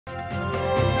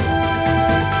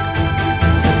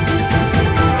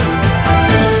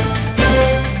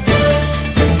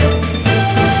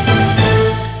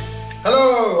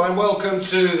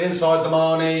to Inside the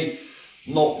Marnie,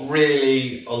 not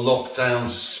really a lockdown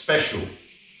special.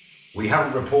 We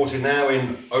haven't reported now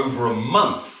in over a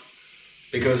month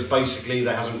because basically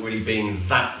there hasn't really been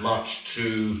that much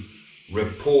to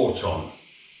report on.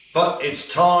 But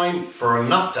it's time for an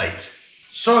update.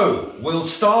 So we'll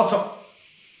start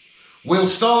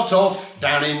off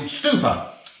down in Stoupa.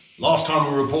 Last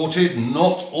time we reported,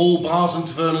 not all bars and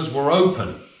tavernas were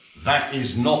open. That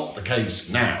is not the case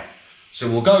now. So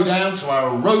we'll go down to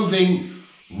our roaming,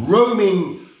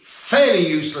 fairly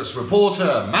useless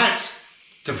reporter, Matt,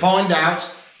 to find out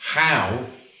how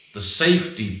the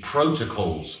safety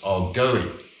protocols are going.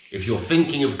 If you're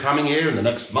thinking of coming here in the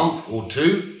next month or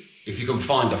two, if you can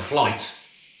find a flight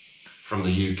from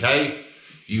the UK,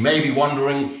 you may be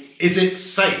wondering, is it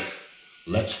safe?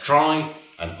 Let's try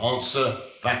and answer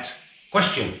that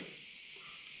question.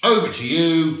 Over to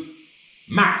you,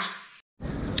 Matt.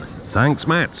 Thanks,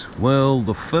 Matt. Well,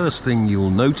 the first thing you'll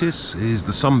notice is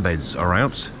the sunbeds are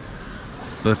out,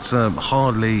 but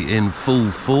hardly in full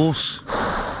force.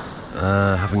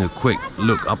 Having a quick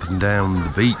look up and down the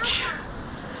beach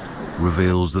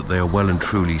reveals that they are well and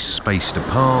truly spaced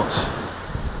apart.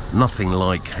 Nothing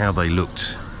like how they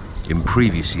looked in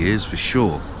previous years, for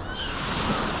sure.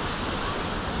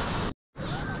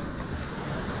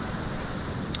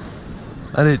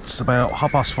 And it's about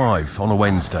 5:30 on a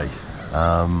Wednesday.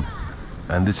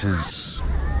 And this is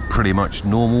pretty much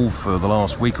normal for the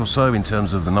last week or so in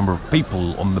terms of the number of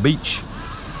people on the beach.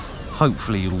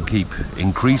 Hopefully it'll keep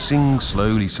increasing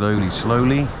slowly.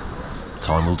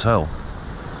 Time will tell.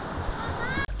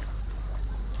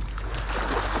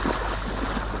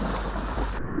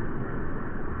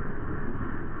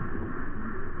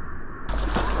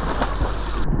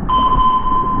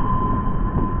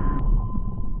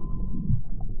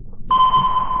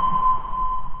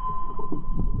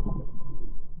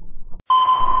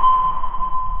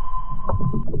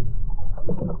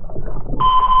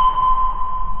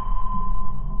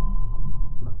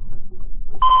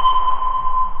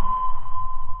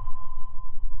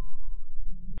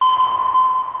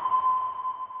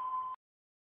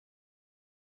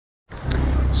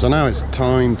 So now it's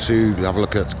time to have a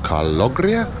look at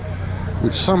Calogria,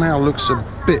 which somehow looks a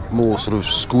bit more sort of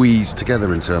squeezed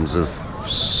together in terms of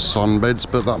sunbeds,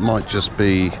 but that might just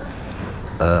be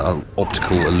an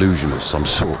optical illusion of some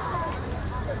sort.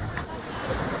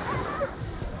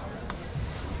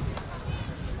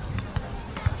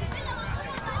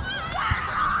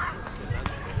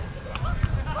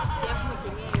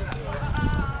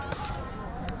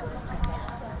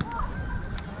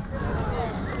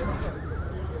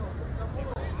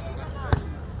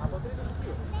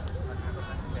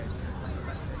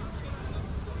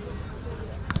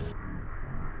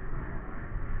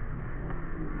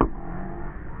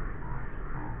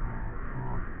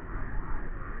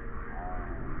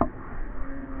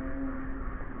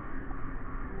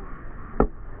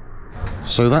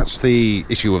 So that's the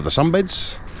issue of the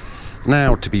sunbeds.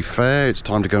 Now, to be fair, it's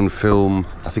time to go and film,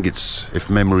 I think it's, if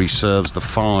memory serves, the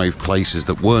 5 places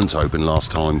that weren't open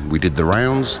last time we did the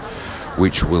rounds,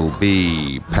 which will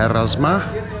be Perasma,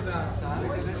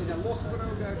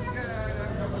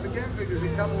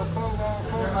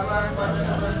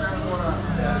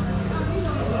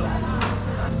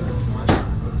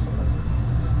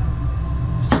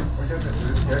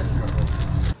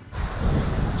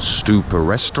 Stoupa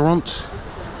restaurant,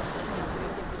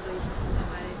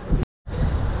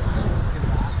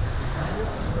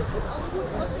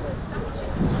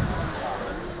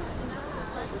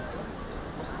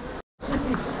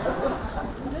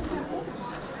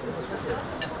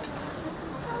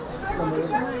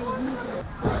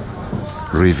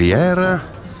 Riviera,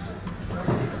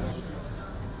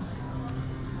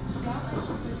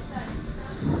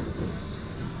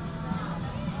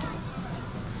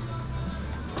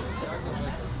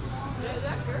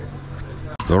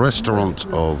 the restaurant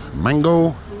of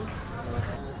Mango,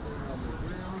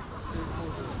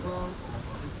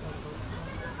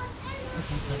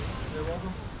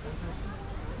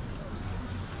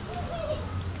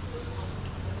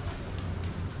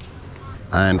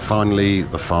 and finally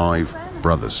the 5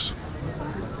 Brothers.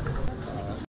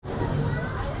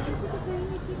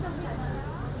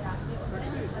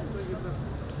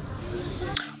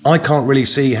 I can't really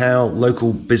see how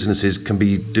local businesses can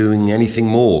be doing anything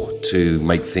more to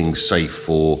make things safe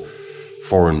for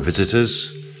foreign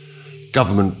visitors.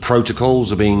 Government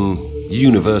protocols are being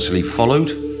universally followed.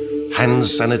 Hand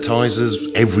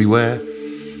sanitizers everywhere.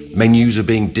 Menus are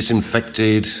being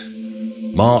disinfected.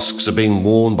 Masks are being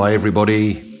worn by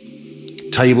everybody.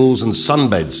 Tables and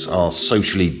sunbeds are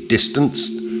socially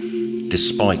distanced,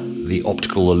 despite the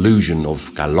optical illusion of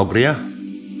Calogria.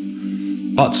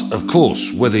 But of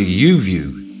course, whether you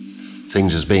view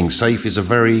things as being safe is a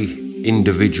very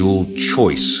individual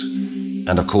choice.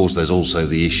 And of course, there's also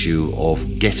the issue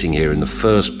of getting here in the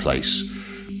first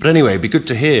place. But anyway, it'd be good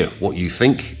to hear what you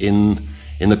think in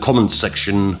the comments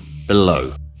section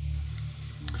below.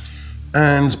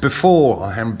 And before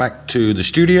I hand back to the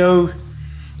studio,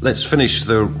 let's finish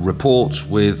the report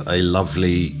with a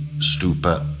lovely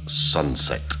Stoupa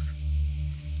sunset.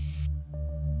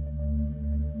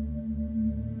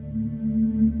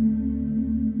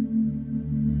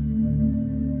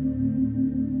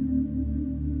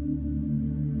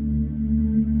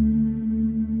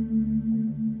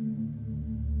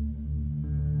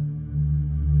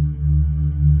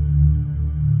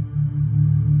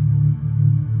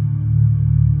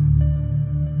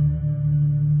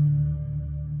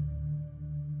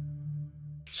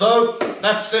 So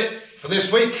that's it for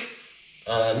this week.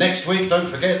 Next week, don't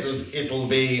forget, it'll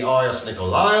be Ios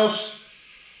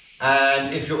Nikolaos.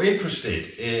 And if you're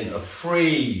interested in a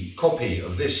free copy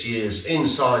of this year's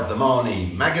Inside the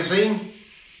Marnie magazine,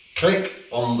 click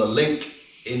on the link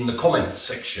in the comment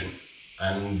section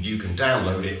and you can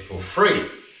download it for free.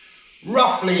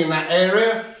 Roughly in that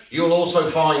area, you'll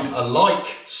also find a like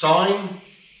sign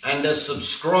and a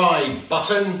subscribe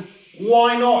button.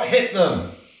 Why not hit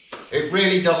them? It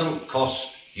really doesn't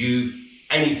cost you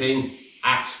anything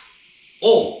at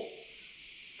all.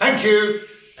 Thank you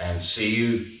and see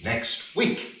you next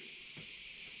week.